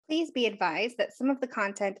Please be advised that some of the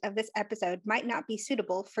content of this episode might not be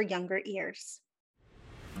suitable for younger ears.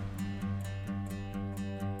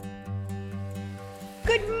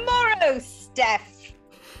 Good morrow, Steph.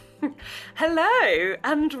 Hello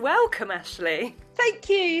and welcome, Ashley. Thank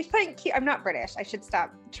you. I'm not British. I should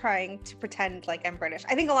stop trying to pretend like I'm British.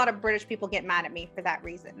 I think a lot of British people get mad at me for that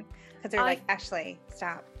reason because they're like, Ashley,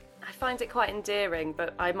 stop. I find it quite endearing,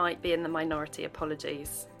 but I might be in the minority.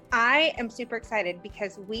 Apologies. I am super excited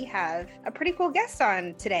because we have a pretty cool guest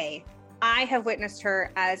on today. I have witnessed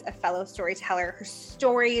her as a fellow storyteller. Her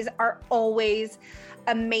stories are always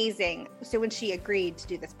amazing. So when she agreed to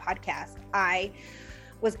do this podcast, I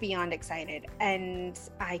was beyond excited, and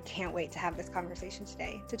I can't wait to have this conversation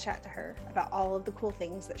today to chat to her about all of the cool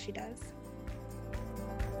things that she does.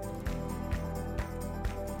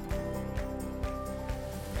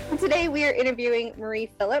 Today we are interviewing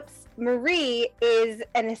Marie Phillips. Marie is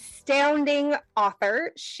an astounding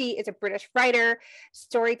author. She is a British writer,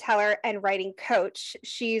 storyteller, and writing coach.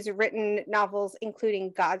 She's written novels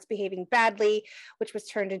including Gods Behaving Badly, which was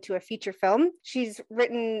turned into a feature film. She's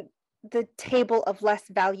written The Table of Less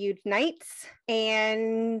Valued Knights,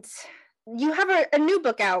 and you have a new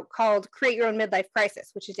book out called Create Your Own Midlife Crisis,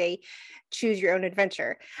 which is a choose your own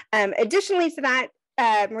adventure. Additionally to that,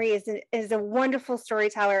 Marie is a wonderful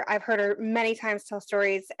storyteller. I've heard her many times tell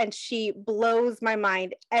stories, and she blows my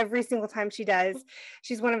mind every single time she does.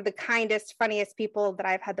 She's one of the kindest, funniest people that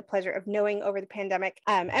I've had the pleasure of knowing over the pandemic.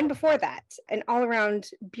 And before that, an all-around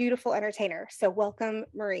beautiful entertainer. So welcome,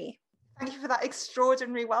 Marie. Thank you for that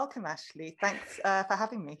extraordinary welcome, Ashley. Thanks for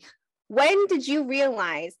having me. When did you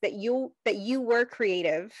realize that you were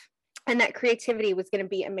creative and that creativity was going to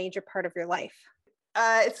be a major part of your life?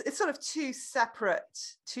 It's sort of two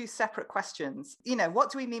separate questions. You know, what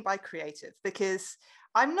do we mean by creative? Because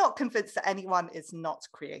I'm not convinced that anyone is not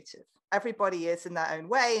creative. Everybody is in their own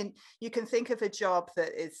way, and you can think of a job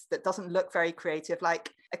that doesn't look very creative,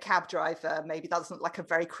 like a cab driver. Maybe that doesn't look like a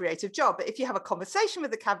very creative job, but if you have a conversation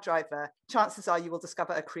with the cab driver, chances are you will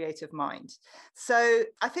discover a creative mind. So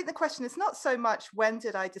I think the question is not so much when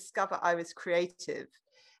did I discover I was creative,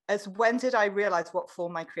 as when did I realize what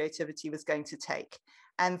form my creativity was going to take.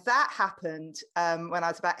 And that happened when I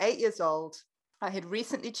was about 8 years old. I had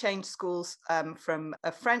recently changed schools from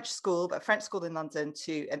a French school in London,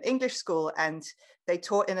 to an English school, and they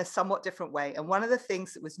taught in a somewhat different way. And one of the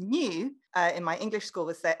things that was new in my English school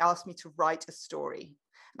was they asked me to write a story.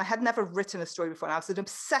 And I had never written a story before, and I was an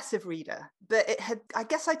obsessive reader. But I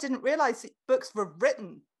guess I didn't realize that books were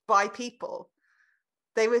written by people.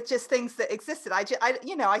 They were just things that existed.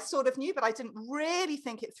 I sort of knew, but I didn't really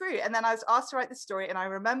think it through. And then I was asked to write this story, and I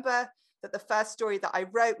remember that the first story that I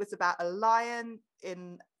wrote was about a lion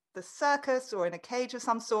in the circus or in a cage of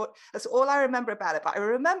some sort. That's all I remember about it. But I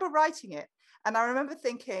remember writing it, and I remember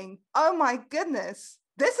thinking, oh my goodness,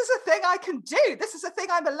 this is a thing I can do. This is a thing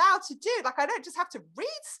I'm allowed to do. Like, I don't just have to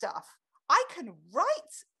read stuff. I can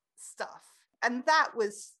write stuff. And that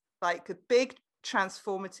was like a big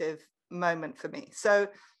transformative moment for me. So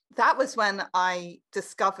that was when I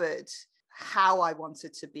discovered how I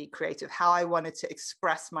wanted to be creative, how I wanted to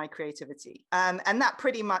express my creativity. And that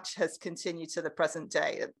pretty much has continued to the present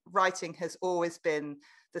day. Writing has always been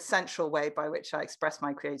the central way by which I express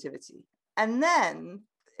my creativity. And then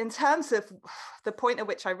in terms of the point at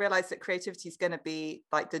which I realized that creativity is going to be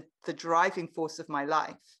like the driving force of my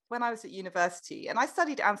life, when I was at university, and I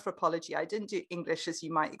studied anthropology, I didn't do English as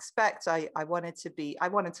you might expect. I wanted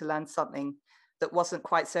to learn something that wasn't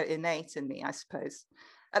quite so innate in me, I suppose.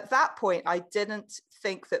 At that point, I didn't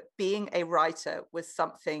think that being a writer was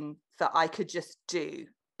something that I could just do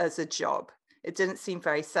as a job. It didn't seem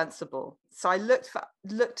very sensible. So I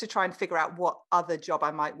looked to try and figure out what other job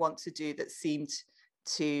I might want to do that seemed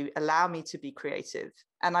to allow me to be creative.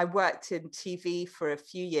 And I worked in TV for a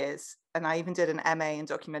few years, and I even did an MA in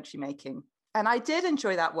documentary making. And I did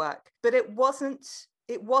enjoy that work, but it wasn't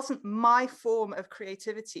my form of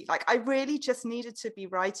creativity. Like, I really just needed to be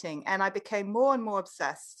writing, and I became more and more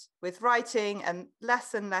obsessed with writing and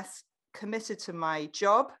less committed to my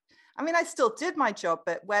job. I mean, I still did my job,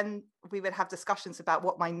 but when we would have discussions about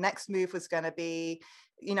what my next move was going to be,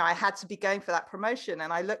 you know, I had to be going for that promotion.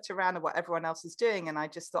 And I looked around at what everyone else is doing, and I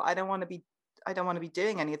just thought, I don't want to be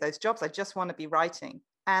doing any of those jobs. I just want to be writing.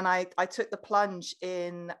 And I took the plunge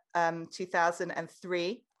in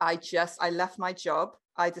 2003. I left my job.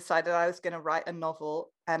 I decided I was going to write a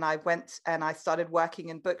novel, and I went and I started working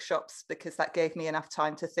in bookshops because that gave me enough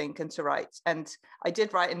time to think and to write. And I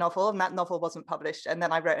did write a novel, and that novel wasn't published. And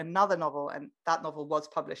then I wrote another novel, and that novel was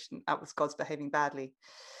published, and that was Gods Behaving Badly.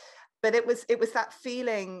 But it was that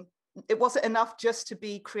feeling it wasn't enough just to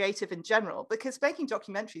be creative in general, because making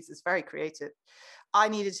documentaries is very creative. I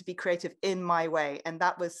needed to be creative in my way. And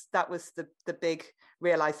that was the big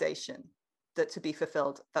realization, that to be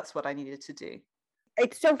fulfilled, that's what I needed to do.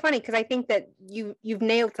 It's so funny because I think that you've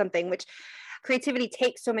nailed something, which creativity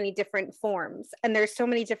takes so many different forms, and there's so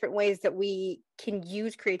many different ways that we can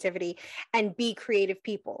use creativity and be creative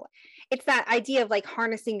people. It's that idea of like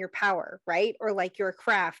harnessing your power, right? Or like your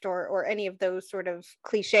craft, or any of those sort of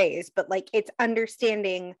cliches, but like it's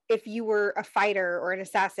understanding, if you were a fighter or an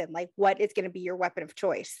assassin, like what is going to be your weapon of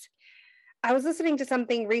choice. I was listening to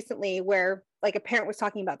something recently where like a parent was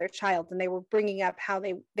talking about their child, and they were bringing up how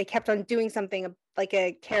they kept on doing something like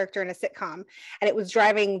a character in a sitcom, and it was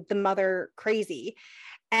driving the mother crazy.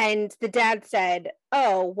 And the dad said,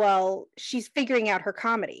 "Oh, well, she's figuring out her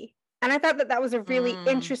comedy." And I thought that that was a really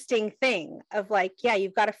interesting thing of like, yeah,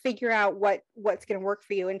 you've got to figure out what's going to work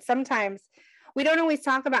for you. And sometimes we don't always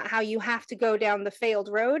talk about how you have to go down the failed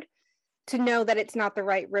road to know that it's not the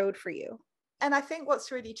right road for you. And I think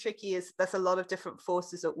what's really tricky is there's a lot of different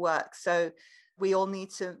forces at work. So we all need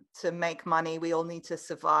to make money. We all need to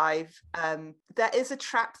survive. There is a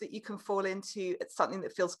trap that you can fall into. It's something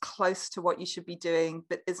that feels close to what you should be doing,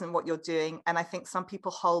 but isn't what you're doing. And I think some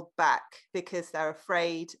people hold back because they're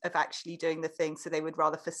afraid of actually doing the thing. So they would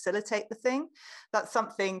rather facilitate the thing. That's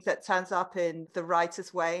something that turns up in the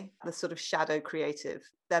writer's way, the sort of shadow creative.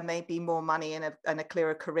 There may be more money and a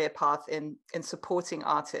clearer career path in supporting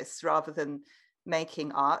artists rather than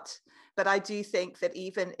making art. But I do think that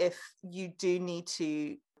even if you do need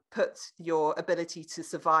to put your ability to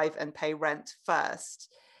survive and pay rent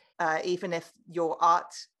first, even if your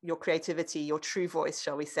art, your creativity, your true voice,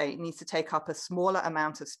 shall we say, needs to take up a smaller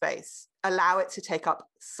amount of space, allow it to take up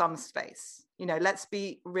some space. You know, let's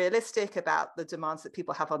be realistic about the demands that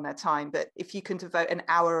people have on their time. But if you can devote an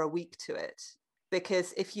hour a week to it,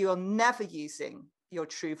 because if you're never using your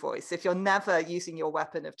true voice, if you're never using your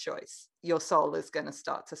weapon of choice, your soul is going to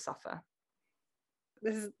start to suffer.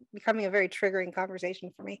 This is becoming a very triggering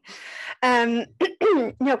conversation for me. No,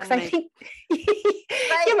 because I think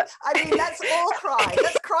yeah, but... I mean, let's all cry.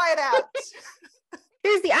 Let's cry it out.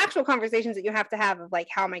 There's the actual conversations that you have to have of like,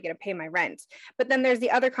 how am I going to pay my rent? But then there's the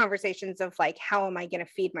other conversations of like, how am I going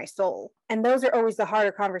to feed my soul? And those are always the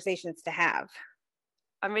harder conversations to have.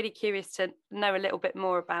 I'm really curious to know a little bit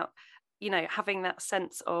more about, you know, having that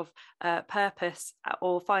sense of purpose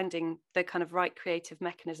or finding the kind of right creative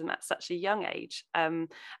mechanism at such a young age, and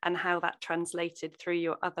how that translated through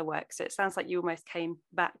your other work. So it sounds like you almost came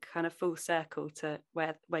back kind of full circle to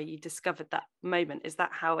where you discovered that moment. Is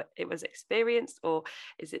that how it was experienced, or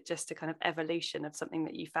is it just a kind of evolution of something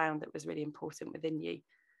that you found that was really important within you?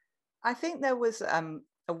 I think there was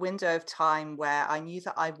a window of time where I knew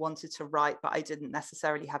that I wanted to write, but I didn't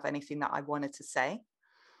necessarily have anything that I wanted to say.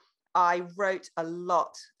 I wrote a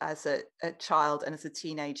lot as a child and as a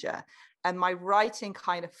teenager, and my writing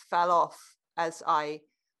kind of fell off as I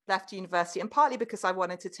left university, and partly because I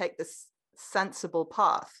wanted to take this sensible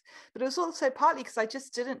path, but it was also partly because I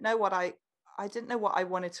just didn't know what I didn't know what I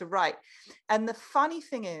wanted to write. And the funny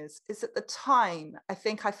thing is at the time, I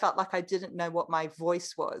think I felt like I didn't know what my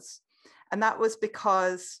voice was. And that was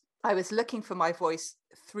because I was looking for my voice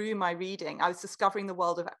through my reading. I was discovering the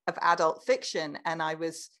world of adult fiction, and I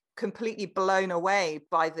was completely blown away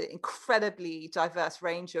by the incredibly diverse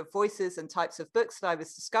range of voices and types of books that I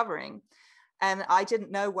was discovering. And I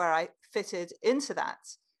didn't know where I fitted into that.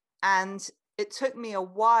 And it took me a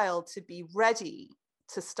while to be ready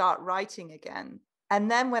to start writing again.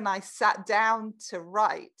 And then when I sat down to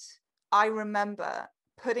write, I remember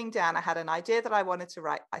putting down, I had an idea that I wanted to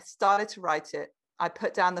write. I started to write it. I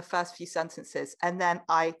put down the first few sentences, and then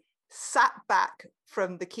I sat back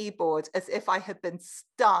from the keyboard as if I had been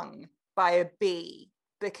stung by a bee,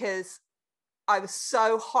 because I was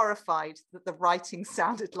so horrified that the writing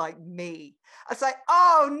sounded like me. I was like,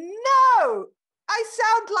 oh no, I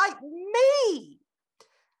sound like me.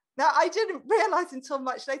 Now, I didn't realize until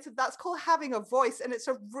much later that's called having a voice, and it's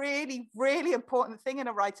a really, really important thing in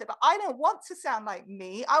a writer. But I don't want to sound like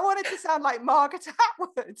me. I wanted to sound like Margaret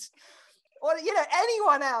Atwood or, you know,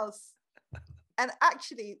 anyone else. And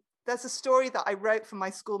actually, there's a story that I wrote for my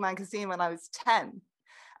school magazine when I was 10,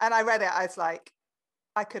 and I read it. I was like,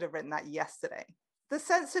 I could have written that yesterday. The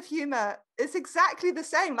sense of humor is exactly the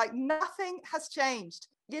same. Like, nothing has changed.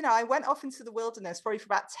 You know, I went off into the wilderness probably for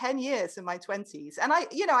about 10 years in my 20s. And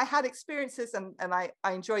I had experiences and I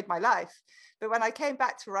enjoyed my life. But when I came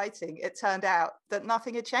back to writing, it turned out that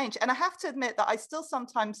nothing had changed. And I have to admit that I still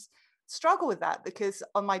sometimes struggle with that, because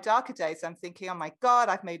on my darker days, I'm thinking, oh my God,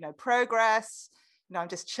 I've made no progress. You know, I'm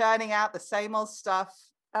just churning out the same old stuff.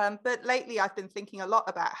 But lately I've been thinking a lot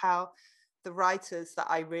about how the writers that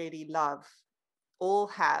I really love all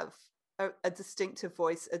have a distinctive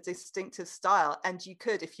voice, a distinctive style. And you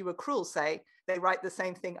could, if you were cruel, say they write the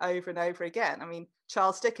same thing over and over again. I mean,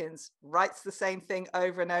 Charles Dickens writes the same thing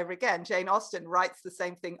over and over again. Jane Austen writes the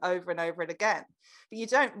same thing over and over and again. But you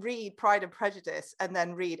don't read Pride and Prejudice and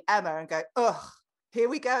then read Emma and go, ugh, here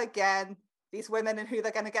we go again. These women and who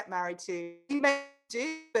they're going to get married to. You may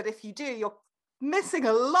do, but if you do, you're missing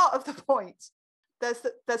a lot of the point.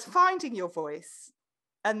 There's finding your voice,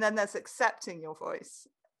 and then there's accepting your voice.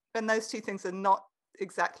 And those two things are not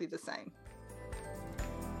exactly the same.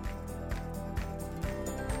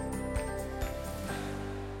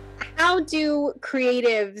 How do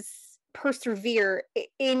creatives persevere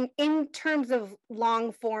in terms of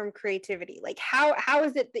long form creativity? Like how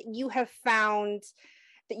is it that you have found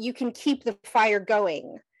that you can keep the fire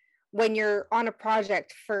going when you're on a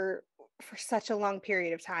project for such a long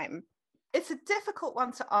period of time? It's a difficult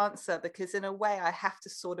one to answer because in a way I have to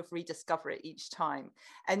sort of rediscover it each time.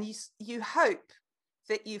 And you hope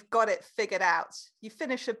that you've got it figured out. You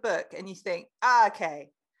finish a book and you think,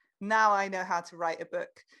 okay, now I know how to write a book.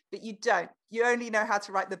 But you don't. You only know how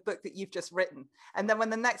to write the book that you've just written. And then when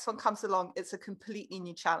the next one comes along, it's a completely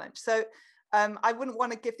new challenge. So I wouldn't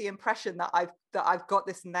want to give the impression that I've got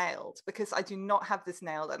this nailed, because I do not have this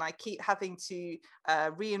nailed. And I keep having to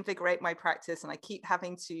reinvigorate my practice, and I keep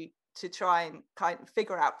having to try and kind of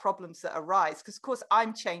figure out problems that arise, because of course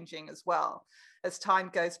I'm changing as well as time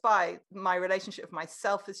goes by. My relationship with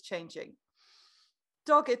myself is changing.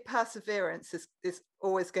 Dogged perseverance is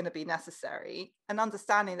always going to be necessary, and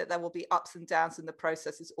understanding that there will be ups and downs in the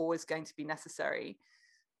process is always going to be necessary.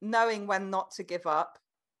 Knowing when not to give up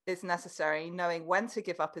is necessary. Knowing when to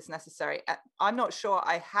give up is necessary. I'm not sure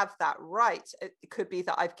I have that right. It could be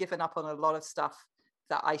that I've given up on a lot of stuff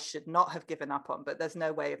that I should not have given up on, but there's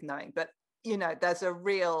no way of knowing. But, you know, there's a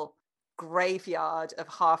real graveyard of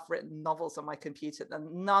half-written novels on my computer, the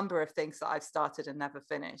number of things that I've started and never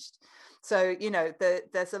finished. So, you know,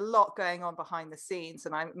 there's a lot going on behind the scenes,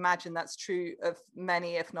 and I imagine that's true of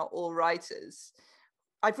many, if not all, writers.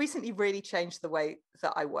 I've recently really changed the way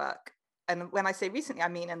that I work. And when I say recently, I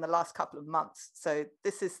mean in the last couple of months. So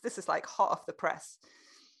this is like hot off the press.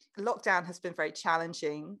 Lockdown has been very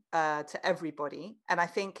challenging to everybody. And I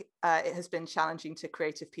think it has been challenging to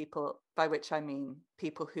creative people, by which I mean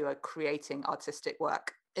people who are creating artistic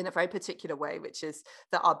work in a very particular way, which is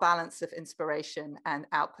that our balance of inspiration and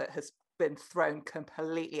output has been thrown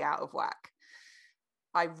completely out of whack.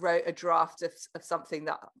 I wrote a draft of something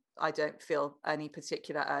that I don't feel any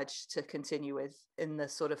particular urge to continue with in the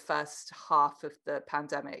sort of first half of the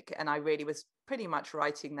pandemic. And I really was pretty much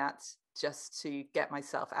writing that just to get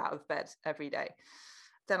myself out of bed every day.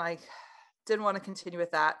 Then I didn't want to continue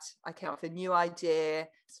with that. I came up with a new idea,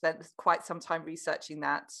 spent quite some time researching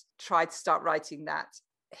that, tried to start writing that,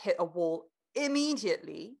 hit a wall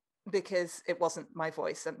immediately because it wasn't my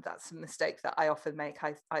voice. And that's a mistake that I often make.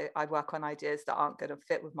 I work on ideas that aren't going to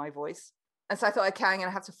fit with my voice. And so I thought, okay, I'm going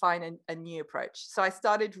to have to find a new approach. So I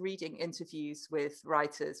started reading interviews with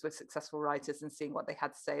writers, with successful writers, and seeing what they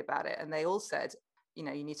had to say about it. And they all said, you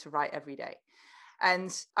know, you need to write every day.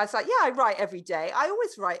 And I was like, yeah, I write every day. I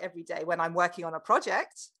always write every day when I'm working on a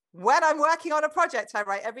project. When I'm working on a project, I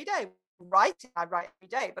write every day. Writing, I write every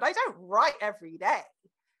day, but I don't write every day.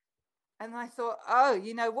 And I thought, oh,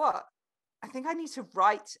 you know what? I think I need to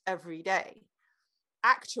write every day,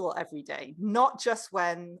 actual every day, not just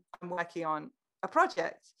when I'm working on a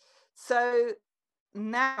project. So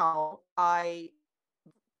now I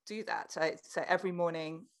do that. So every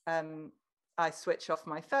morning, I switch off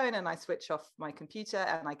my phone and I switch off my computer,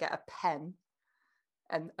 and I get a pen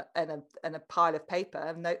and a pile of paper,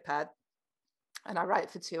 a notepad, and I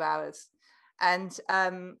write for 2 hours. And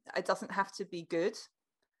it doesn't have to be good.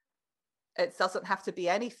 It doesn't have to be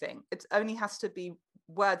anything. It only has to be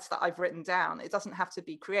words that I've written down. It doesn't have to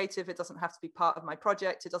be creative. It doesn't have to be part of my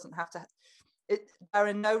project. It doesn't have to. There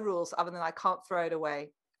are no rules other than I can't throw it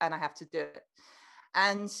away and I have to do it.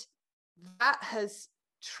 And that has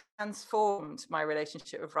transformed my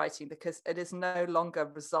relationship with writing, because it is no longer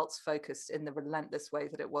results focused in the relentless way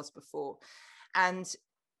that it was before. And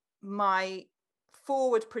my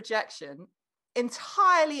forward projection,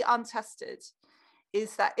 entirely untested,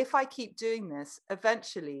 is that if I keep doing this,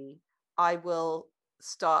 eventually I will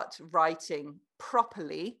start writing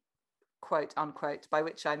properly, quote unquote, by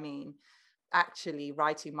which I mean actually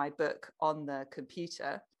writing my book on the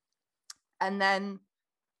computer. And then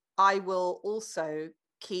I will also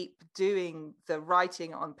keep doing the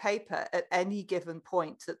writing on paper at any given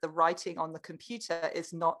point that the writing on the computer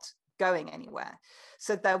is not going anywhere.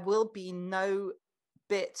 So there will be no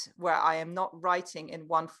bit where I am not writing in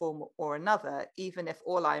one form or another, even if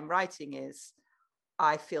all I'm writing is,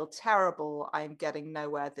 I feel terrible, I'm getting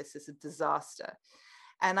nowhere, this is a disaster.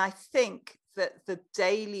 And I think that the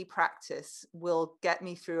daily practice will get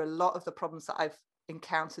me through a lot of the problems that I've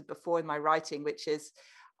encountered before in my writing, which is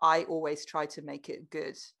I always try to make it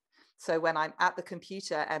good. So when I'm at the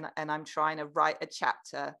computer and I'm trying to write a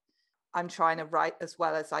chapter, I'm trying to write as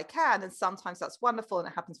well as I can. And sometimes that's wonderful and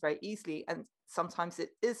it happens very easily. And sometimes it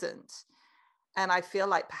isn't. And I feel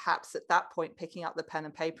like perhaps at that point, picking up the pen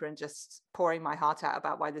and paper and just pouring my heart out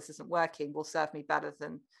about why this isn't working will serve me better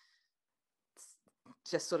than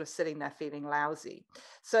just sort of sitting there feeling lousy.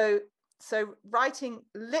 So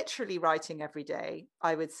literally writing every day,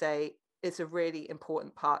 I would say, is a really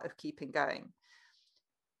important part of keeping going.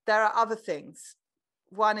 There are other things.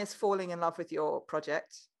 One is falling in love with your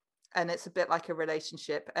project. And it's a bit like a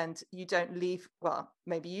relationship, and you don't leave, well,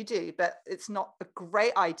 maybe you do, but it's not a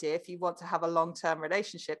great idea if you want to have a long-term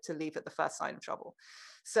relationship to leave at the first sign of trouble.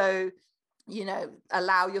 So,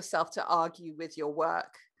 allow yourself to argue with your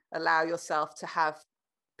work, allow yourself to have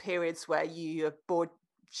periods where you're bored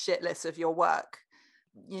shitless of your work,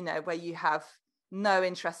 where you have no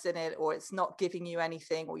interest in it, or it's not giving you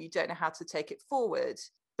anything, or you don't know how to take it forward,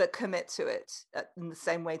 but commit to it in the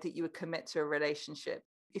same way that you would commit to a relationship.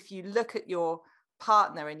 If you look at your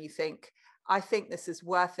partner and you think, I think this is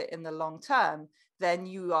worth it in the long term, then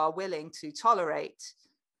you are willing to tolerate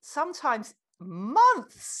sometimes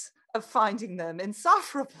months of finding them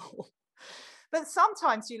insufferable. But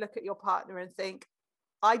sometimes you look at your partner and think,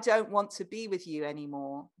 I don't want to be with you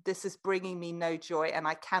anymore. This is bringing me no joy, and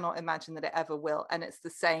I cannot imagine that it ever will. And it's the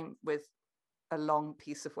same with a long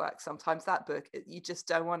piece of work. Sometimes that book, you just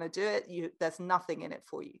don't want to do it. There's nothing in it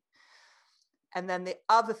for you. And then the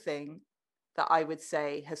other thing that I would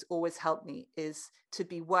say has always helped me is to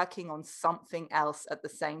be working on something else at the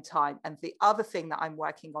same time. And the other thing that I'm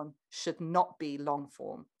working on should not be long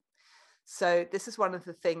form. So this is one of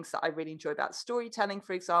the things that I really enjoy about storytelling.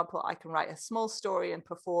 For example, I can write a small story and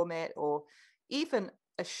perform it, or even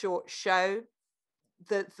a short show.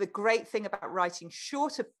 The great thing about writing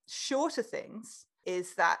shorter things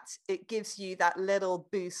is that it gives you that little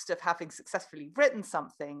boost of having successfully written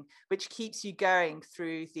something, which keeps you going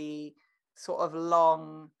through the sort of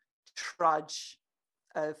long trudge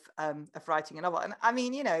of writing a novel. And I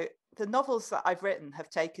mean, the novels that I've written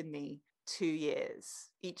have taken me 2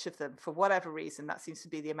 years, each of them. For whatever reason, that seems to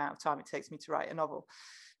be the amount of time it takes me to write a novel.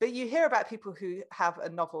 But you hear about people who have a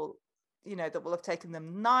novel, that will have taken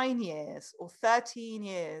them 9 years or 13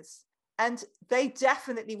 years. And they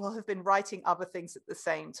definitely will have been writing other things at the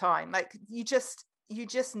same time. Like you just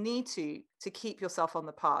need to keep yourself on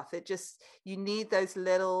the path. You need those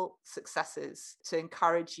little successes to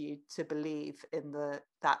encourage you to believe in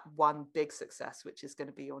that one big success, which is going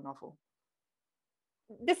to be your novel.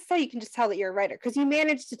 This is how you can just tell that you're a writer, because you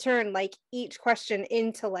manage to turn like each question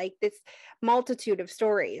into like this multitude of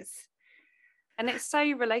stories. And it's so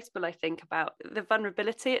relatable, I think, about the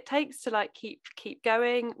vulnerability it takes to like keep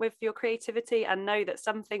going with your creativity and know that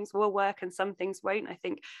some things will work and some things won't. I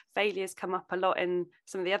think failures come up a lot in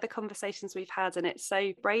some of the other conversations we've had, and it's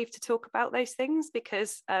so brave to talk about those things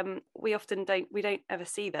because we often don't ever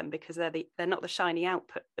see them because they're not the shiny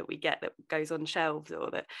output that we get that goes on shelves or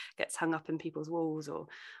that gets hung up in people's walls or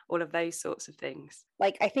all of those sorts of things.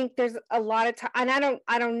 Like, I think there's a lot of time, and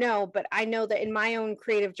I don't know, but I know that in my own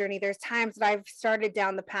creative journey, there's times that I've started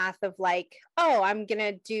down the path of like, oh, I'm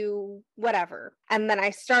gonna do whatever, and then I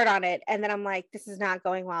start on it, and then I'm like, this is not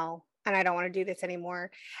going well, and I don't want to do this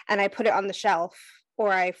anymore, and I put it on the shelf,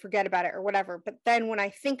 or I forget about it, or whatever. But then when I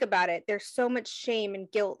think about it, there's so much shame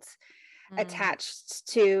and guilt attached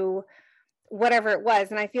to whatever it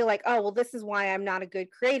was, and I feel like, oh well, this is why I'm not a good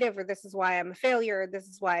creative, or this is why I'm a failure, or this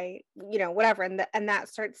is why, whatever, and that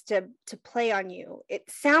starts to play on you. It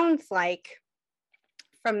sounds like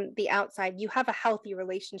from the outside you have a healthy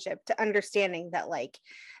relationship to understanding that like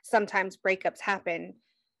sometimes breakups happen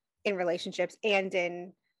in relationships and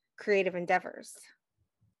in creative endeavors.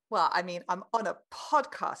 Well, I mean, I'm on a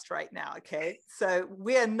podcast right now, okay? So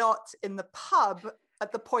we're not in the pub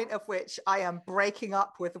at the point of which I am breaking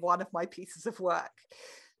up with one of my pieces of work.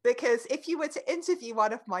 Because if you were to interview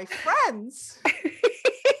one of my friends, they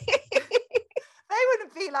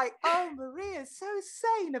wouldn't be like, oh, Maria's so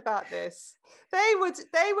sane about this. They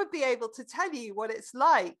would be able to tell you what it's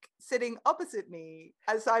like sitting opposite me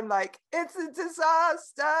as I'm like, it's a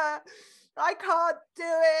disaster. I can't do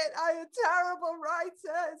it. I'm a terrible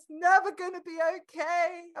writer. It's never going to be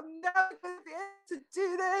okay. I'm never going to be able to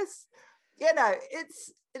do this.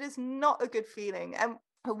 It is not a good feeling. And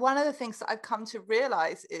one of the things that I've come to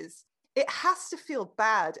realize is it has to feel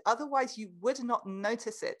bad. Otherwise, you would not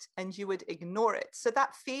notice it and you would ignore it. So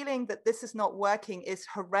that feeling that this is not working is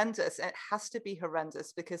horrendous. And it has to be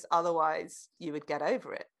horrendous because otherwise you would get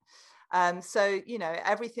over it. So, you know,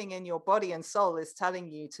 everything in your body and soul is telling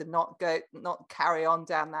you to not carry on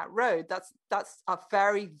down that road. That's a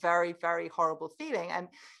very, very, very horrible feeling. And,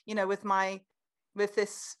 you know, with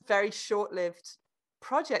this very short-lived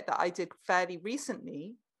project that I did fairly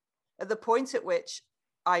recently, at the point at which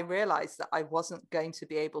I realized that I wasn't going to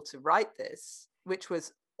be able to write this, which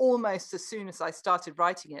was almost as soon as I started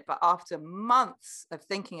writing it, but after months of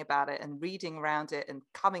thinking about it and reading around it and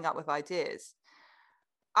coming up with ideas,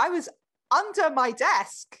 I was under my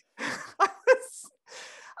desk. I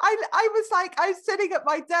was sitting at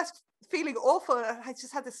my desk feeling awful. And I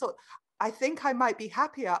just had this thought, I think I might be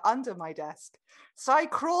happier under my desk. So I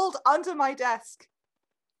crawled under my desk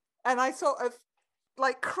and I sort of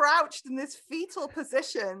like crouched in this fetal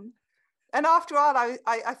position. And after all, I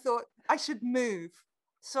thought I should move.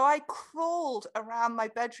 So I crawled around my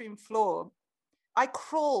bedroom floor. I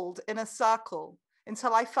crawled in a circle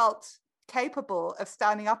until I felt capable of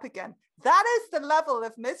standing up again. That is the level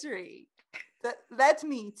of misery that led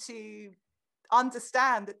me to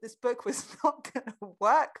understand that this book was not going to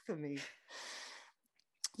work for me.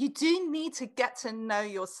 You do need to get to know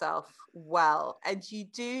yourself well, and you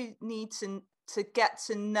do need to get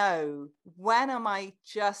to know, when am I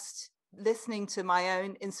just listening to my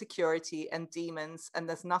own insecurity and demons, and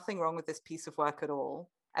there's nothing wrong with this piece of work at all,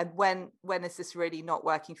 and when is this really not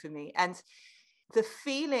working for me? And the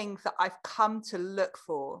feeling that I've come to look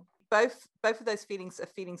for, both of those feelings are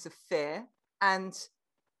feelings of fear. And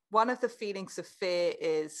one of the feelings of fear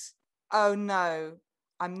is, oh no,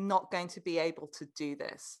 I'm not going to be able to do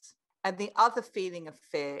this. And the other feeling of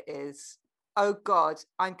fear is, oh God,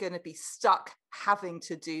 I'm going to be stuck having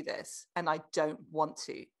to do this and I don't want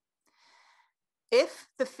to. If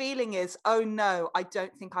the feeling is, oh no, I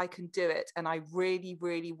don't think I can do it and I really,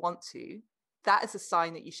 really want to, that is a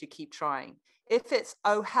sign that you should keep trying. If it's,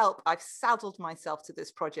 oh help, I've saddled myself to this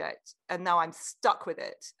project and now I'm stuck with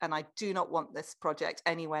it and I do not want this project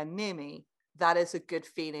anywhere near me, that is a good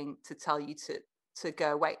feeling to tell you to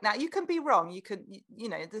go away. Now, you can be wrong. You can, you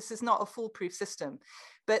know, this is not a foolproof system,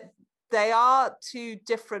 but they are two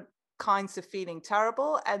different kinds of feeling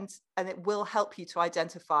terrible, and it will help you to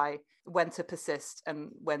identify when to persist and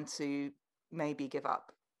when to maybe give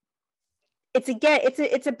up.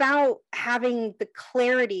 It's about having the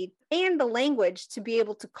clarity and the language to be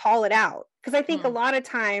able to call it out. Because I think a lot of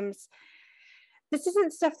times this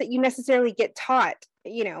isn't stuff that you necessarily get taught,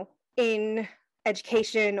 you know, in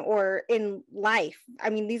education or in life. I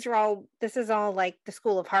mean, this is all like the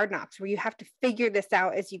school of hard knocks, where you have to figure this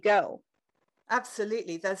out as you go.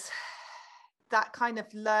 Absolutely. There's that kind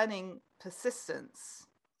of learning persistence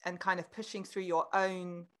and kind of pushing through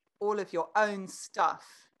all of your own stuff.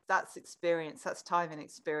 That's experience, that's time and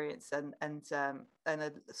experience, and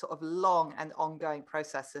a sort of long and ongoing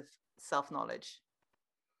process of self-knowledge.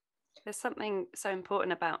 There's something so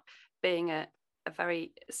important about being a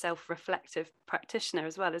very self-reflective practitioner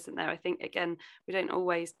as well, isn't there? I think, again, we don't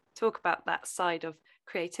always talk about that side of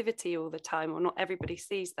creativity all the time, or not everybody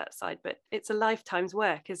sees that side, but it's a lifetime's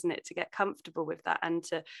work, isn't it, to get comfortable with that, and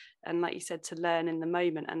like you said, to learn in the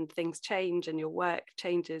moment. And things change and your work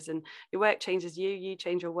changes, and your work changes you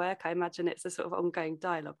change your work. I imagine it's a sort of ongoing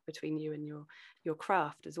dialogue between you and your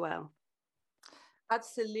craft as well.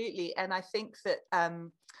 Absolutely. And I think that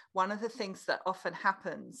one of the things that often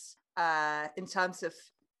happens in terms of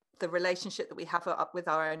the relationship that we have with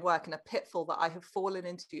our own work, and a pitfall that I have fallen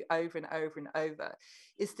into over and over and over,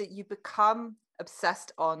 is that you become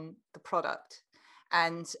obsessed on the product.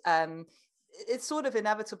 And it's sort of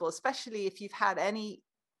inevitable, especially if you've had any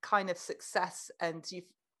kind of success. And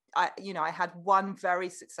I had one very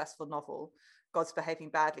successful novel, God's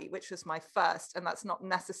Behaving Badly, which was my first, and that's not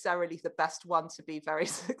necessarily the best one to be very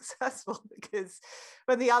successful, because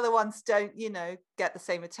when the other ones don't, get the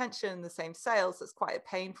same attention, the same sales, that's quite a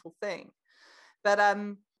painful thing. But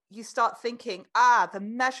you start thinking, the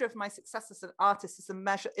measure of my success as an artist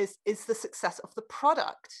is the success of the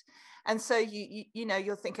product. And so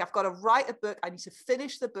you're thinking, I've got to write a book, I need to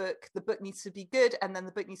finish the book needs to be good, and then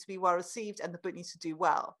the book needs to be well received, and the book needs to do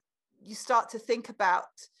well. You start to think about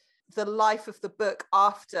the life of the book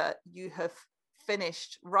after you have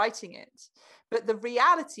finished writing it. But the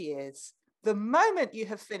reality is, the moment you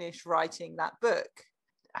have finished writing that book,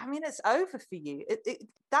 I mean, it's over for you.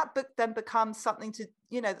 That book then becomes something to,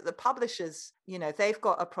 that the publishers, they've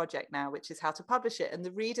got a project now, which is how to publish it. And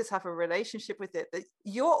the readers have a relationship with it, but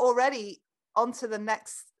you're already onto the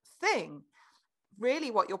next thing.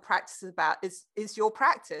 really what your practice is about is your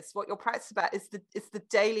practice. What your practice is about is the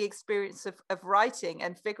daily experience of writing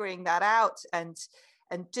and figuring that out and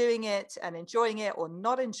doing it and enjoying it or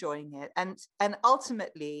not enjoying it. And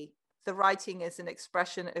ultimately, the writing is an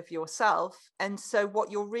expression of yourself. And so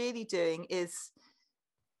what you're really doing is,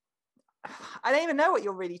 I don't even know what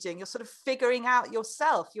you're really doing. You're sort of figuring out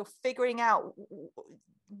yourself. You're figuring out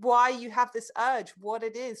why you have this urge, what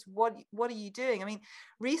it is, what are you doing? I mean,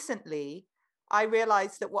 recently, I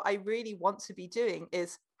realized that what I really want to be doing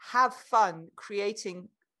is have fun creating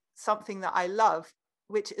something that I love,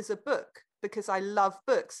 which is a book, because I love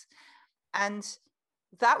books. And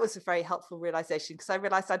that was a very helpful realization, because I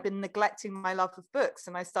realized I'd been neglecting my love of books,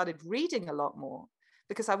 and I started reading a lot more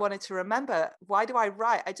because I wanted to remember, why do I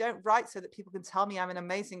write? I don't write so that people can tell me I'm an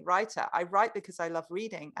amazing writer. I write because I love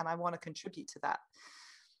reading and I want to contribute to that.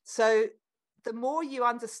 So the more you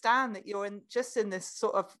understand that you're in this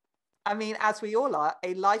sort of, I mean, as we all are,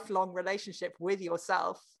 a lifelong relationship with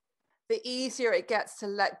yourself, the easier it gets to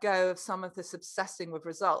let go of some of this obsessing with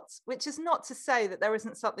results, which is not to say that there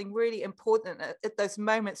isn't something really important at those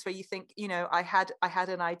moments where you think, you know, I had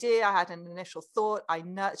an idea, I had an initial thought, I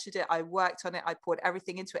nurtured it, I worked on it, I poured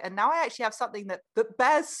everything into it. And now I actually have something that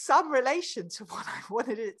bears some relation to what I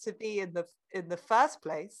wanted it to be in the first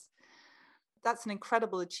place. That's an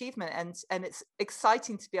incredible achievement. And it's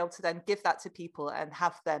exciting to be able to then give that to people and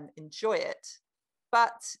have them enjoy it.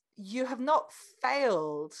 But you have not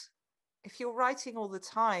failed if you're writing all the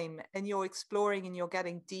time and you're exploring and you're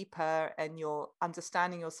getting deeper and you're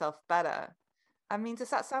understanding yourself better. I mean,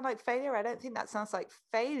 does that sound like failure? I don't think that sounds like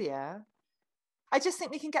failure. I just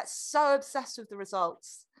think we can get so obsessed with the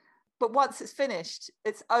results. But once it's finished,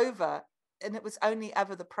 it's over. And it was only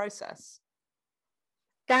ever the process.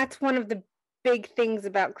 That's one of the big things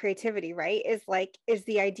about creativity, right? Is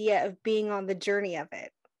the idea of being on the journey of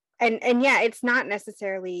it. And yeah, it's not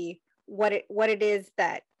necessarily what it is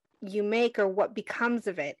that you make or what becomes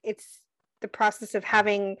of it. It's the process of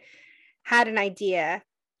having had an idea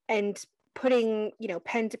and putting, you know,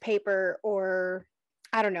 pen to paper, or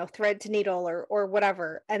I don't know, thread to needle, or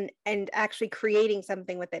whatever, and actually creating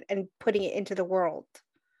something with it and putting it into the world.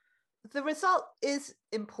 The result is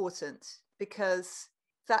important, because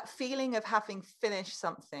that feeling of having finished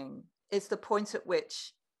something is the point at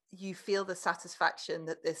which you feel the satisfaction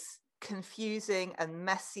that this confusing and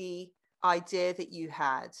messy idea that you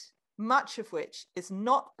had, much of which is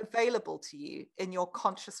not available to you in your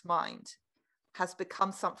conscious mind, has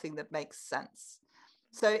become something that makes sense.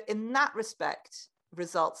 So in that respect,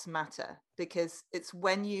 results matter, because it's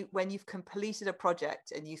when you've completed a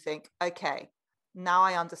project and you think, okay, now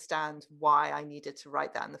I understand why I needed to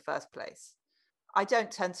write that in the first place. I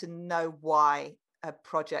don't tend to know why a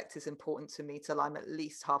project is important to me till I'm at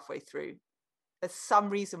least halfway through. There's some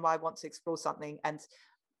reason why I want to explore something. And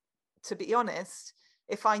to be honest,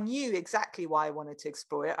 if I knew exactly why I wanted to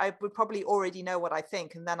explore it, I would probably already know what I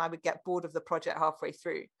think. And then I would get bored of the project halfway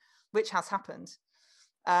through, which has happened.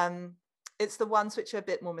 It's the ones which are a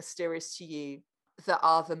bit more mysterious to you that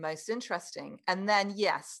are the most interesting. And then,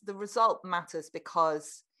 yes, the result matters,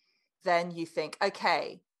 because then you think,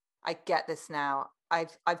 okay, I get this now.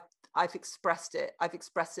 I've expressed it. I've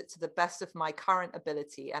expressed it to the best of my current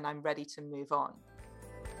ability, and I'm ready to move on.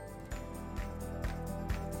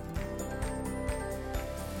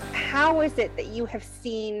 How is it that you have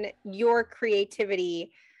seen your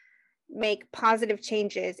creativity make positive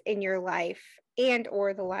changes in your life and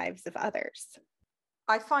or the lives of others?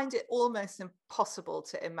 I find it almost impossible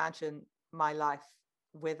to imagine my life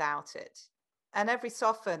without it. And every so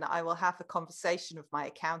often I will have a conversation with my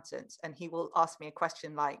accountant, and he will ask me a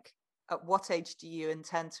question like, at what age do you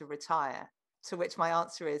intend to retire? To which my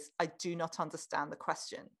answer is, I do not understand the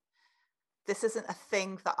question. This isn't a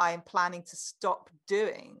thing that I am planning to stop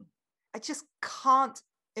doing. I just can't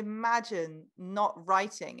imagine not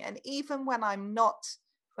writing. And even when I'm not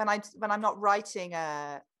writing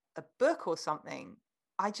a book or something,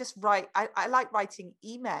 I just write. I like writing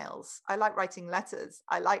emails. I like writing letters.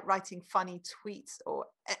 I like writing funny tweets, or,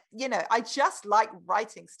 you know, I just like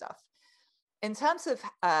writing stuff. In terms of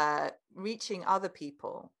reaching other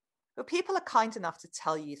people, but people are kind enough to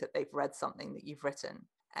tell you that they've read something that you've written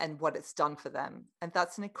and what it's done for them. And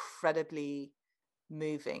that's an incredibly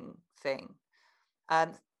moving thing.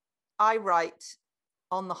 I write,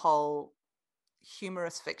 on the whole,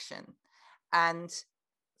 humorous fiction. And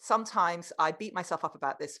sometimes I beat myself up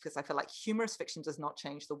about this, because I feel like humorous fiction does not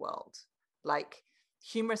change the world. Like,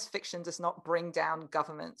 humorous fiction does not bring down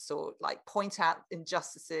governments or like point out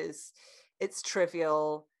injustices. It's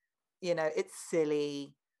trivial, you know, it's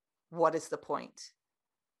silly. What is the point?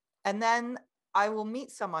 And then I will meet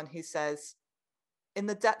someone who says, in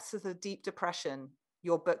the depths of the deep depression,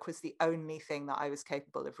 your book was the only thing that I was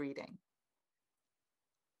capable of reading.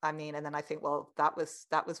 I mean, and then I think, well, that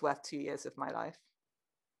was worth 2 years of my life.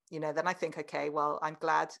 Then I think, okay, well, I'm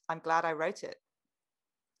glad I wrote it.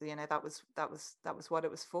 That was what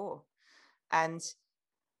it was for. And,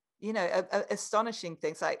 astonishing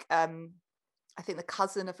things like, I think the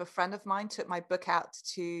cousin of a friend of mine took my book out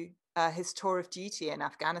to his tour of duty in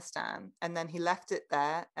Afghanistan, and then he left it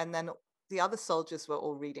there, and then the other soldiers were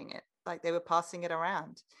all reading it, like they were passing it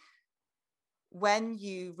around. When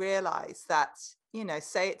you realize that,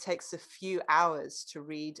 say it takes a few hours to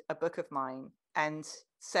read a book of mine, and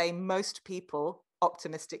say most people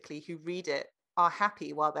optimistically who read it are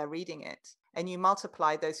happy while they're reading it, and you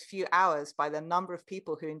multiply those few hours by the number of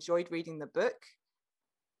people who enjoyed reading the book,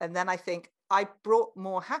 and then I think I brought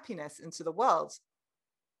more happiness into the world.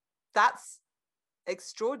 That's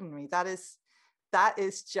extraordinary. That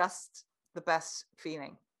is just the best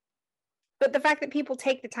feeling. But the fact that people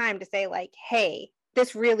take the time to say, like, hey,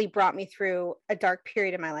 this really brought me through a dark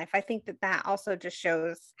period in my life, I think that also just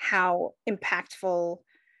shows how impactful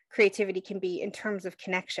creativity can be in terms of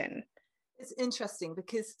connection. It's interesting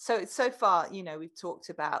because so far, we've talked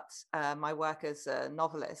about my work as a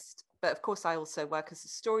novelist, but of course I also work as a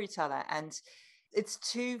storyteller, and it's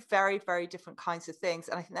two very, very different kinds of things.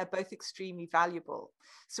 And I think they're both extremely valuable.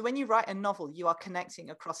 So when you write a novel, you are connecting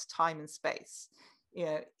across time and space.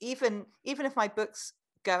 Even if my books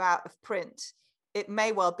go out of print, it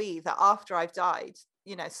may well be that after I've died,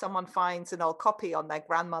 someone finds an old copy on their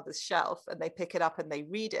grandmother's shelf and they pick it up and they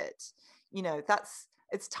read it.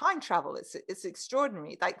 It's time travel. It's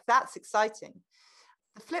extraordinary. Like, that's exciting.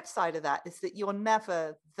 The flip side of that is that you're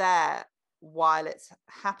never there while it's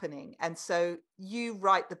happening. And so you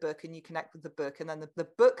write the book and you connect with the book, and then the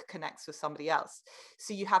book connects with somebody else.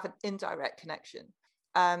 So you have an indirect connection.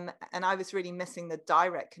 And I was really missing the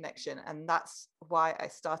direct connection. And that's why I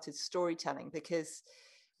started storytelling, because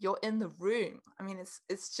you're in the room. I mean,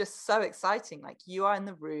 it's just so exciting. Like, you are in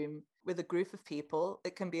the room with a group of people.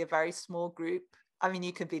 It can be a very small group. I mean,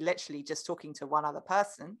 you could be literally just talking to one other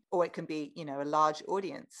person, or it can be, a large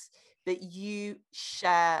audience, that you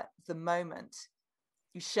share the moment.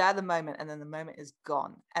 You share the moment, and then the moment is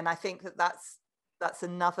gone. And I think that's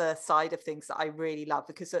another side of things that I really love,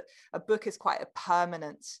 because a book is quite a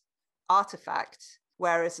permanent artifact,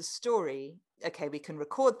 whereas a story, okay, we can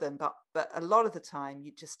record them, but a lot of the time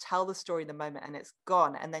you just tell the story in the moment and it's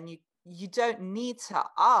gone. And then you don't need to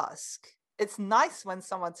ask. It's nice when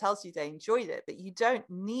someone tells you they enjoyed it, but you don't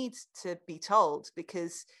need to be told,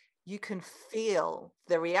 because you can feel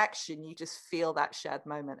the reaction. You just feel that shared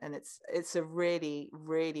moment. And it's a really,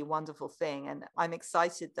 really wonderful thing. And I'm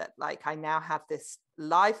excited that, like, I now have this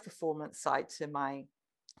live performance side to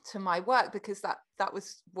my work, because that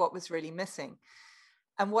was what was really missing.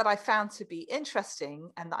 And what I found to be interesting,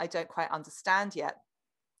 and that I don't quite understand yet,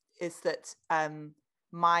 is that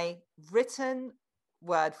my written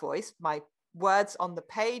word voice, my words on the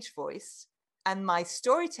page voice, and my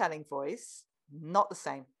storytelling voice, not the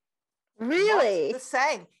same. Really? Not the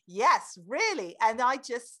same. Yes, really. And I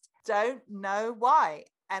just don't know why.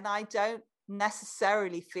 And I don't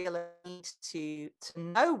necessarily feel a need to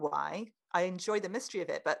know why. I enjoy the mystery of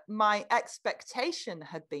it. But my expectation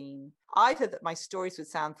had been either that my stories would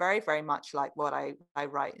sound very, very much like what I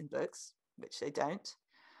write in books, which they don't,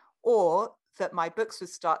 or that my books would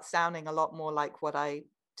start sounding a lot more like what I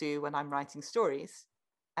do when I'm writing stories.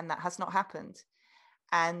 And that has not happened.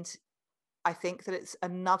 And I think that it's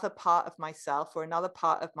another part of myself, or another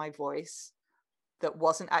part of my voice, that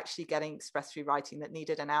wasn't actually getting expressed through writing, that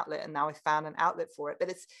needed an outlet, and now I found an outlet for it.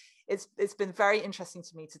 But it's been very interesting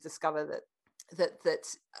to me to discover that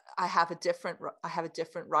I have a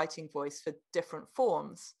different writing voice for different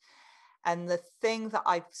forms. And the thing that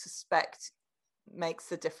I suspect makes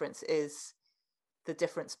the difference is the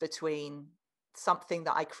difference between something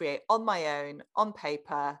that I create on my own, on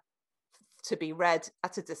paper, to be read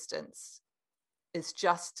at a distance, is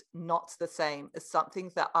just not the same as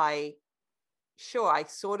something that I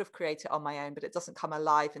sort of create it on my own, but it doesn't come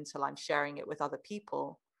alive until I'm sharing it with other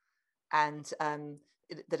people, and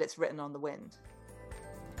that it's written on the wind.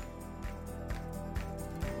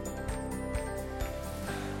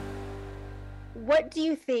 What do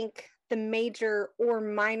you think the major or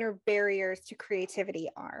minor barriers to creativity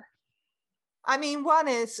are? I mean, one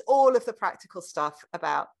is all of the practical stuff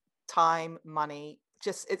about time, money.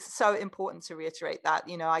 Just, it's so important to reiterate that.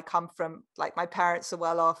 I come from, like, my parents are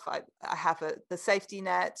well off. I have the safety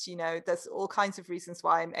net. There's all kinds of reasons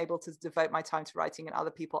why I'm able to devote my time to writing and other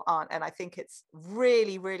people aren't. And I think it's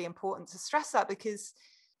really, really important to stress that, because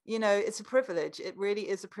You know, it's a privilege. It really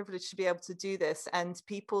is a privilege to be able to do this. And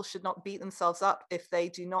people should not beat themselves up if they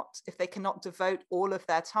cannot devote all of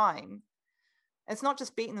their time. It's not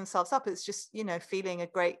just beating themselves up. It's just, you know, feeling a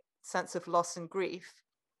great sense of loss and grief.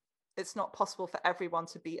 It's not possible for everyone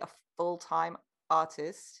to be a full-time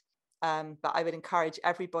artist. But I would encourage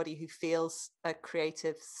everybody who feels a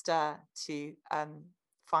creative stir to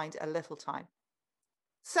find a little time.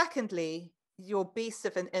 Secondly, your beast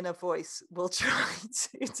of an inner voice will try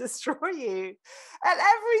to destroy you at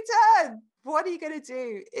every turn. What are you going to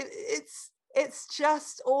do? It's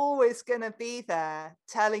just always going to be there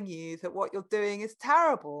telling you that what you're doing is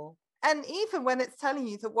terrible. And even when it's telling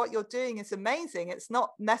you that what you're doing is amazing, it's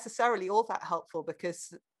not necessarily all that helpful,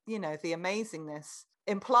 because, you know, the amazingness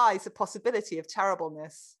implies a possibility of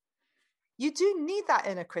terribleness. You do need that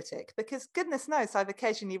inner critic, because goodness knows I've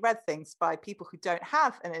occasionally read things by people who don't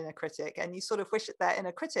have an inner critic, and you sort of wish that their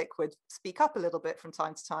inner critic would speak up a little bit from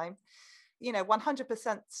time to time. You know,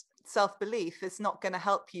 100% self-belief is not going to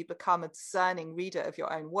help you become a discerning reader of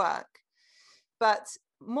your own work. But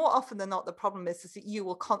more often than not, the problem is that you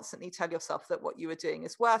will constantly tell yourself that what you are doing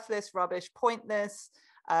is worthless, rubbish, pointless,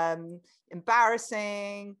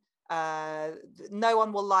 embarrassing, no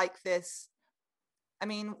one will like this. I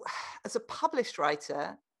mean, as a published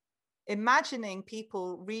writer, imagining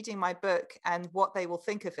people reading my book and what they will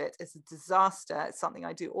think of it is a disaster. It's something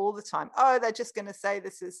I do all the time. Oh, they're just going to say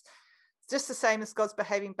this is just the same as God's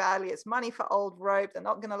behaving badly. It's money for old rope. They're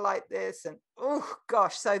not going to like this. And oh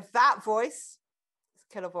gosh, so that voice is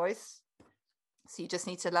a killer voice. So you just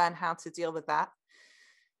need to learn how to deal with that.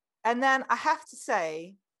 And then I have to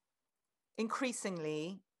say,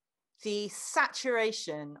 increasingly, the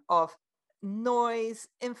saturation of noise,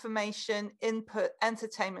 information, input,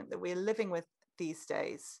 entertainment that we're living with these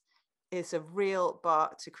days is a real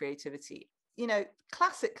bar to creativity. You know,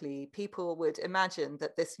 classically, people would imagine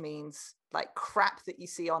that this means like crap that you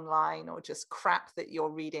see online, or just crap that you're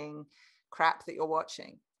reading, crap that you're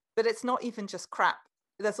watching. But it's not even just crap.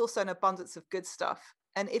 There's also an abundance of good stuff.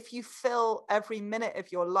 And if you fill every minute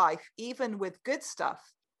of your life, even with good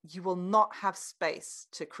stuff, you will not have space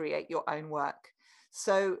to create your own work.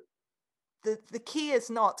 So the key is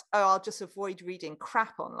not, oh, I'll just avoid reading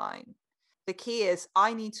crap online. The key is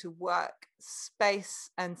I need to work space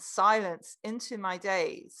and silence into my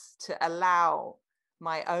days to allow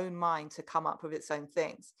my own mind to come up with its own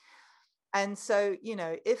things. And so, you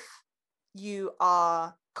know, if you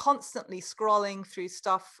are constantly scrolling through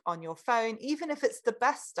stuff on your phone, even if it's the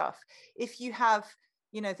best stuff, if you have,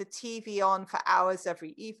 you know, the TV on for hours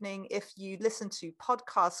every evening, if you listen to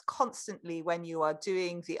podcasts constantly when you are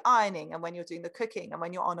doing the ironing and when you're doing the cooking and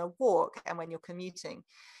when you're on a walk and when you're commuting,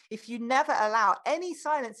 if you never allow any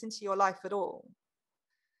silence into your life at all,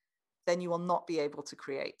 then you will not be able to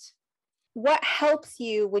create. What helps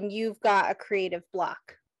you when you've got a creative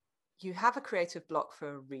block? You have a creative block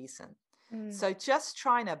for a reason. So just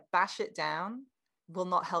trying to bash it down will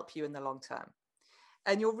not help you in the long term.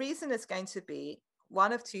 And your reason is going to be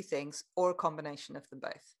one of two things, or a combination of them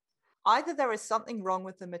both. Either there is something wrong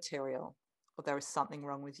with the material, or there is something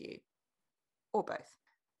wrong with you, or both.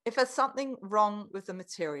 If there's something wrong with the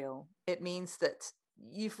material, it means that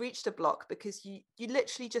you've reached a block because you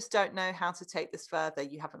literally just don't know how to take this further.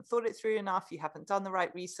 You haven't thought it through enough. You haven't done the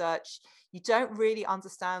right research. You don't really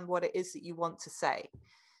understand what it is that you want to say.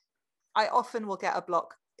 I often will get a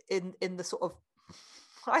block in the sort of,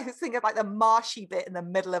 I was thinking like the marshy bit in the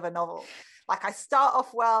middle of a novel. Like I start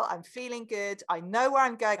off well, I'm feeling good, I know where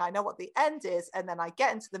I'm going, I know what the end is, and then I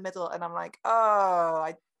get into the middle and I'm like,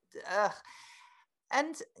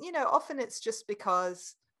 and you know, often it's just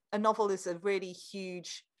because a novel is a really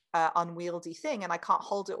huge unwieldy thing, and I can't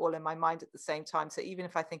hold it all in my mind at the same time. So even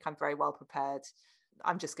if I think I'm very well prepared,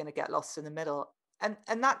 I'm just going to get lost in the middle. And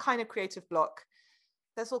that kind of creative block,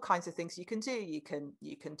 there's all kinds of things you can do. You can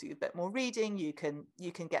do a bit more reading. You can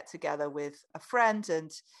get together with a friend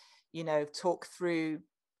and, you know, talk through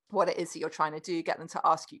what it is that you're trying to do, get them to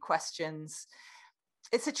ask you questions.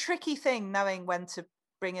 It's a tricky thing knowing when to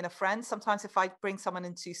bring in a friend. Sometimes if I bring someone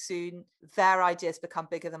in too soon, their ideas become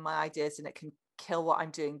bigger than my ideas and it can kill what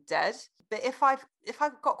I'm doing dead. But if I've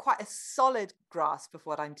got quite a solid grasp of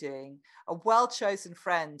what I'm doing, a well-chosen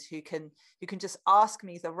friend who can just ask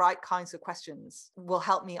me the right kinds of questions will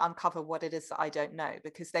help me uncover what it is that I don't know,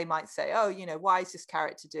 because they might say, oh, you know, why is this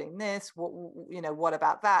character doing this? What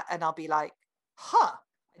about that? And I'll be like, I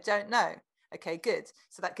don't know. Okay, good.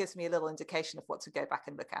 So that gives me a little indication of what to go back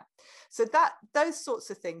and look at. So those sorts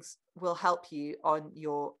of things will help you on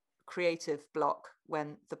your creative block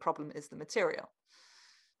when the problem is the material.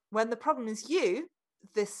 When the problem is you,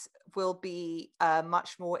 this will be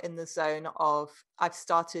much more in the zone of, I've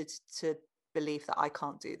started to believe that I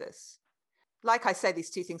can't do this. Like I say, these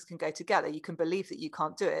two things can go together. You can believe that you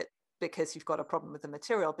can't do it because you've got a problem with the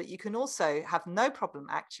material, but you can also have no problem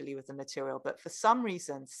actually with the material, but for some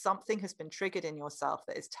reason, something has been triggered in yourself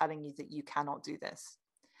that is telling you that you cannot do this.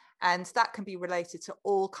 And that can be related to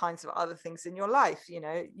all kinds of other things in your life. You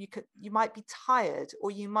know, you might be tired,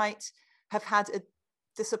 or you might have had a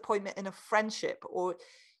disappointment in a friendship, or,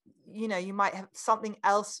 you know, you might have something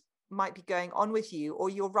else might be going on with you, or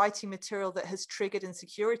you're writing material that has triggered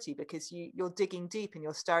insecurity because you're digging deep and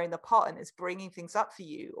you're stirring the pot and it's bringing things up for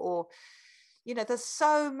you. Or, you know, there's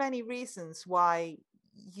so many reasons why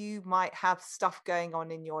you might have stuff going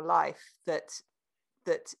on in your life that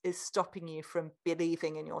is stopping you from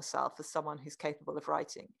believing in yourself as someone who's capable of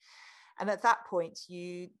writing. And at that point,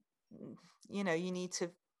 you need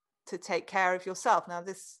to take care of yourself. Now,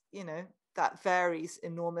 this, you know, that varies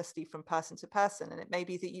enormously from person to person. And it may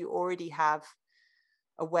be that you already have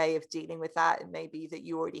a way of dealing with that. It may be that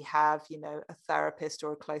you already have, you know, a therapist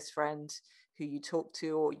or a close friend who you talk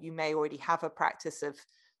to, or you may already have a practice of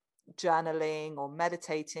journaling or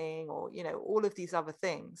meditating, or, you know, all of these other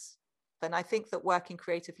things. Then I think that working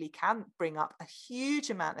creatively can bring up a huge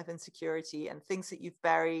amount of insecurity and things that you've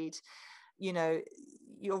buried. You know,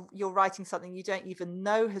 you're writing something you don't even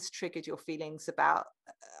know has triggered your feelings about,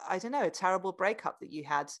 I don't know, a terrible breakup that you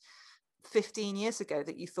had 15 years ago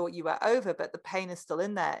that you thought you were over, but the pain is still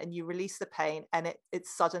in there, and you release the pain, and it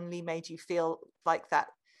suddenly made you feel like that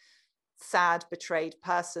sad, betrayed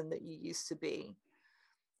person that you used to be.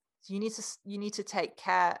 So you need to take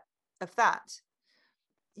care of that.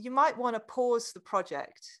 You might want to pause the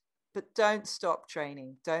project, but don't stop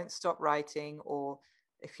training, don't stop writing, or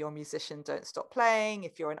if you're a musician, don't stop playing.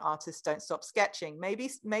 If you're an artist, don't stop sketching.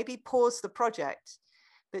 Maybe pause the project,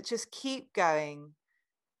 but just keep going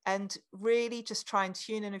and really just try and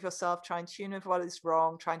tune in with yourself, try and tune in with what is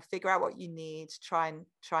wrong, try and figure out what you need, try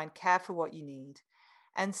and care for what you need,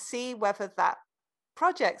 and see whether that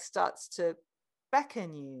project starts to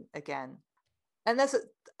beckon you again. And there's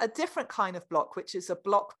a different kind of block, which is a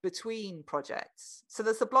block between projects. So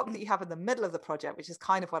there's the block that you have in the middle of the project, which is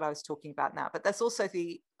kind of what I was talking about now. But there's also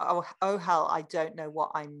the, oh hell, I don't know what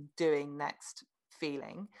I'm doing next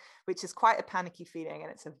feeling, which is quite a panicky feeling.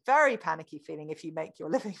 And it's a very panicky feeling if you make your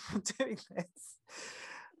living from doing this.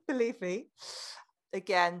 Believe me.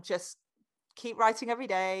 Again, just keep writing every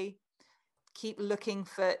day. Keep looking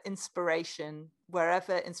for inspiration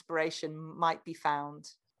wherever inspiration might be found.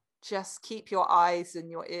 Just keep your eyes and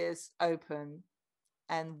your ears open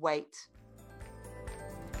and wait.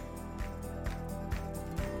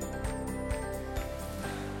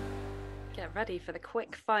 Get ready for the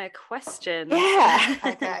quick fire questions. Yeah.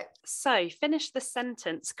 Okay. So, finish the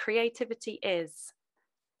sentence. Creativity is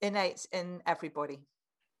innate in everybody.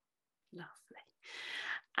 Lovely.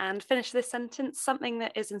 And finish this sentence. Something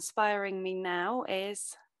that is inspiring me now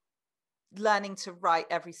is learning to write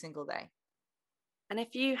every single day. And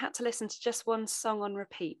if you had to listen to just one song on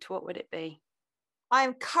repeat, what would it be? I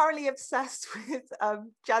am currently obsessed with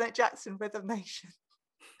Janet Jackson, Rhythm Nation.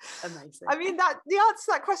 Amazing. I mean, that the answer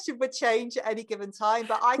to that question would change at any given time,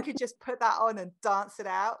 but I could just put that on and dance it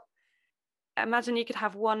out. Imagine you could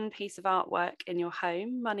have one piece of artwork in your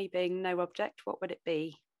home, money being no object. What would it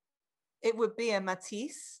be? It would be a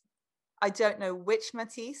Matisse. I don't know which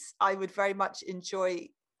Matisse. I would very much enjoy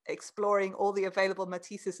exploring all the available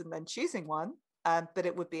Matisses and then choosing one. But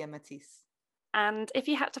it would be a Matisse. And if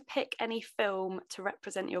you had to pick any film to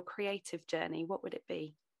represent your creative journey, what would it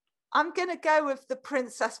be? I'm going to go with The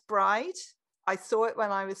Princess Bride. I saw it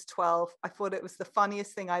when I was 12. I thought it was the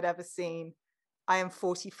funniest thing I'd ever seen. I am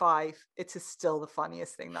 45. It is still the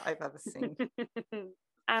funniest thing that I've ever seen.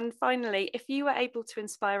 And finally, if you were able to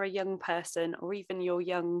inspire a young person or even your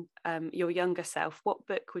younger self, what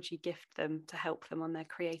book would you gift them to help them on their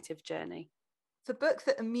creative journey? The book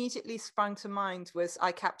that immediately sprung to mind was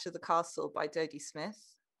I Capture the Castle by Dodie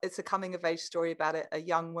Smith. It's a coming of age story about a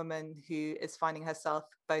young woman who is finding herself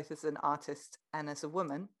both as an artist and as a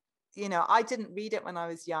woman. You know, I didn't read it when I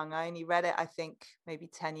was young. I only read it, I think, maybe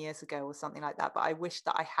 10 years ago or something like that. But I wish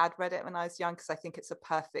that I had read it when I was young, because I think it's a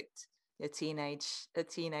perfect teenage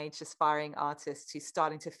aspiring artist who's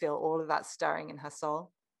starting to feel all of that stirring in her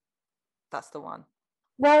soul. That's the one.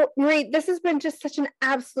 Well, Marie, this has been just such an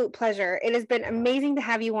absolute pleasure. It has been amazing to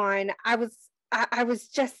have you on. I was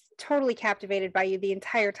just totally captivated by you the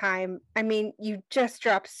entire time. I mean, you just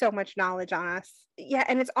dropped so much knowledge on us. Yeah,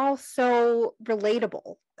 and it's all so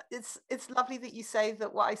relatable. It's lovely that you say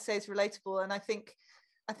that what I say is relatable, and I think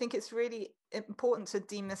it's really important to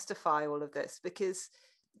demystify all of this, because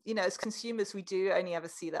as consumers, we do only ever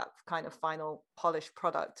see that kind of final polished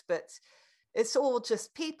product, but it's all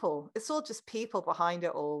just people. It's all just people behind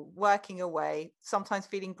it all, working away, sometimes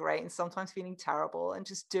feeling great and sometimes feeling terrible, and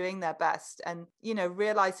just doing their best. And,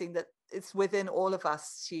 realizing that it's within all of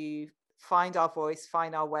us to find our voice,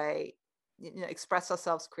 find our way, express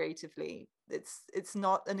ourselves creatively. It's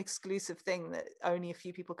not an exclusive thing that only a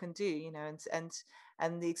few people can do,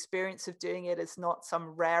 and the experience of doing it is not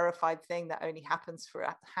some rarefied thing that only happens for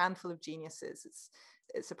a handful of geniuses.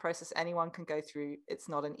 It's a process anyone can go through. It's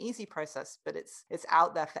not an easy process, but it's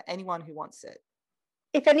out there for anyone who wants it.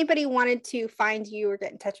 If anybody wanted to find you or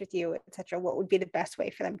get in touch with you, etc., what would be the best way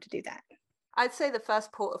for them to do that? I'd say the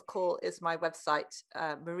first port of call is my website,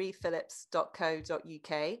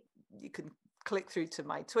 mariephillips.co.uk. You can click through to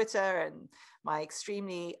my Twitter and my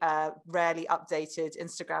extremely rarely updated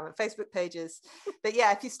Instagram and Facebook pages. But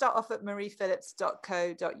yeah, if you start off at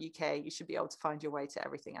mariephillips.co.uk, you should be able to find your way to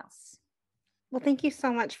everything else. Well, thank you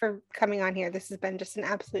so much for coming on here. This has been just an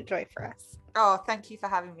absolute joy for us. Oh, thank you for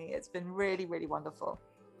having me. It's been really, really wonderful.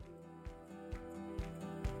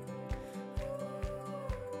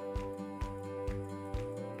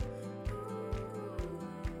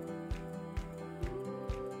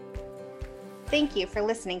 Thank you for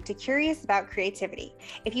listening to Curious About Creativity.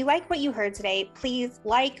 If you like what you heard today, please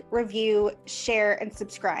like, review, share, and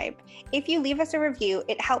subscribe. If you leave us a review,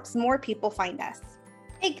 it helps more people find us.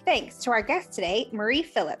 Big thanks to our guest today, Marie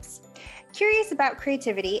Phillips. Curious About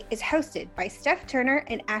Creativity is hosted by Steph Turner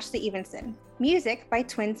and Ashley Evenson. Music by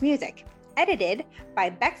Twins Music. Edited by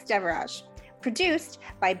Bex Deverage. Produced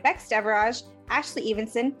by Bex Deverage, Ashley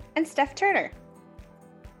Evenson, and Steph Turner.